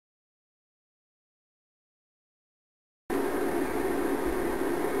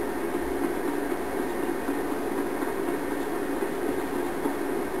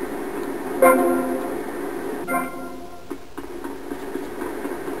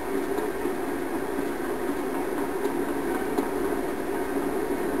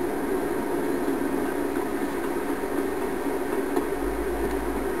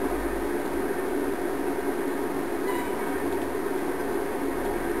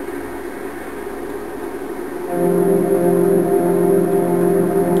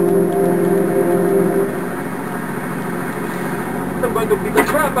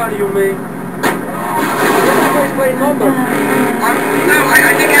crap out of you, man. You're not going to play number. No,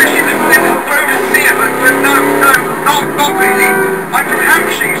 I think actually they're proven here, but no, not really. I'm from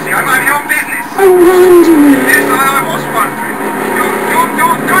Hampshire, you see. I'm your business. Oh, wondering. Yes, I was wondering.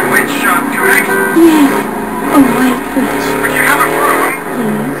 You're Goodwich, correct? Yes. Oh, Whitebridge. But you have a broom?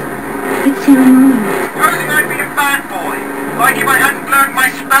 Yes. It's in the room. Supposing I'd be a bad boy. Like if I hadn't learned my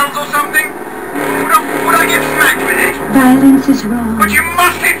spells or something? Would I get smacked with it? Violence is wrong. But you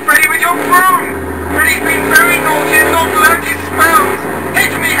must hit Freddy with your broom! Freddy's been very naughty and not learned his spells!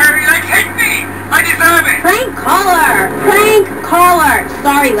 Hit me, Harry Legs, hit me! I deserve it! Prank caller! Prank caller!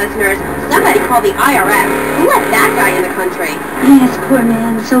 Sorry, listeners. Somebody called the IRS. Who let that guy in the country? Yes, poor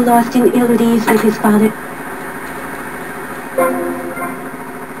man, so lost and ill at ease with his father.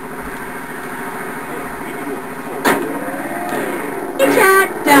 Hey, Chad,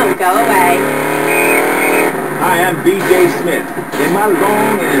 don't go away. Hi, I'm B.J. Smith. In my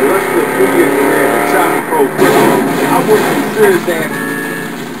long and illustrious previous career as a child pro criminal, I worked in serious dance.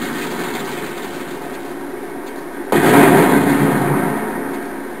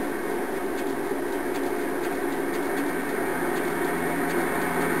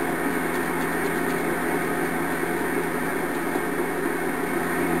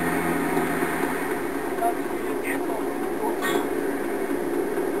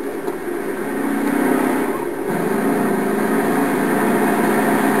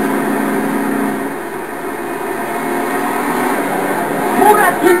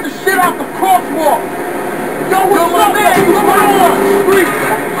 Hit the shit out the crosswalk! Yo, what's up, man? Come on!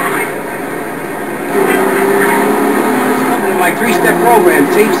 In my three-step program,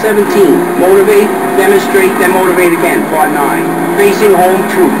 tape 17, motivate, demonstrate, then motivate again, part 9, facing home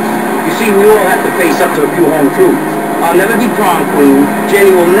truths. You see, we all have to face up to a few home truths. I'll never be prom queen,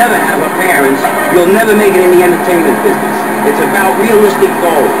 Jenny will never have her parents, you'll never make it in the entertainment business. It's about realistic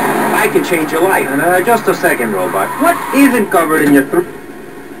goals. I can change your life. Just a second, Robot. What isn't covered in your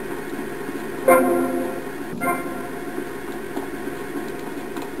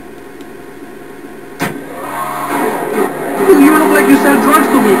You look like you sell drugs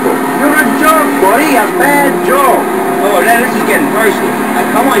to people. You're a joke, buddy. A bad joke. Oh, now this is getting personal. I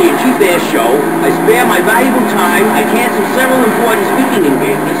come on your cheap-ass show. I spare my valuable time. I cancel several important speaking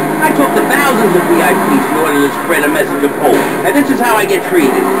engagements. I talk to thousands of VIPs in order to spread a message of hope. And this is how I get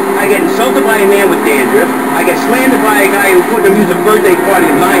treated. I get insulted by a man with dandruff. I get slandered by a guy who couldn't amuse a birthday party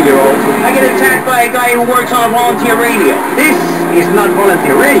of 9-year-olds. I get attacked by a guy who works on volunteer radio. This is not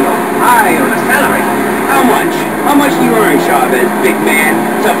volunteer radio. I earn a salary. How much? How much do you earn, Chavez, big man?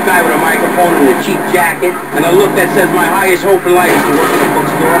 Tough guy with a microphone and a cheap jacket, and a look that says my highest hope in life is to work in a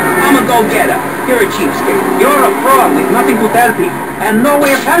bookstore? I'm a go-getter. You're a cheapskate. You're a fraud with nothing to tell people, and no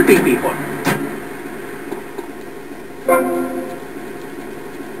way of helping people.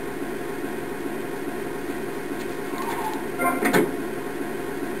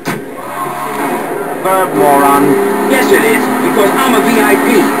 Moron. Yes, it is, because I'm a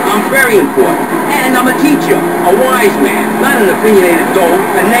VIP. I'm very important. And I'm a teacher, a wise man, not an opinionated dope,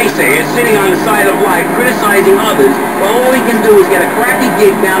 a naysayer sitting on the side of life criticizing others while all he can do is get a crappy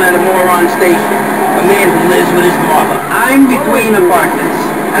gig down at a moron station. A man who lives with his mother. I'm between apartments.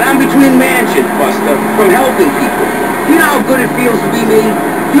 And I'm between mansions, Buster, from helping people. Do you know how good it feels to be me?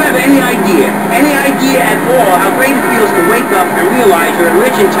 Do you have any idea at all how great it feels to wake up and realize you're a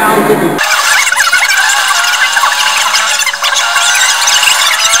rich and talented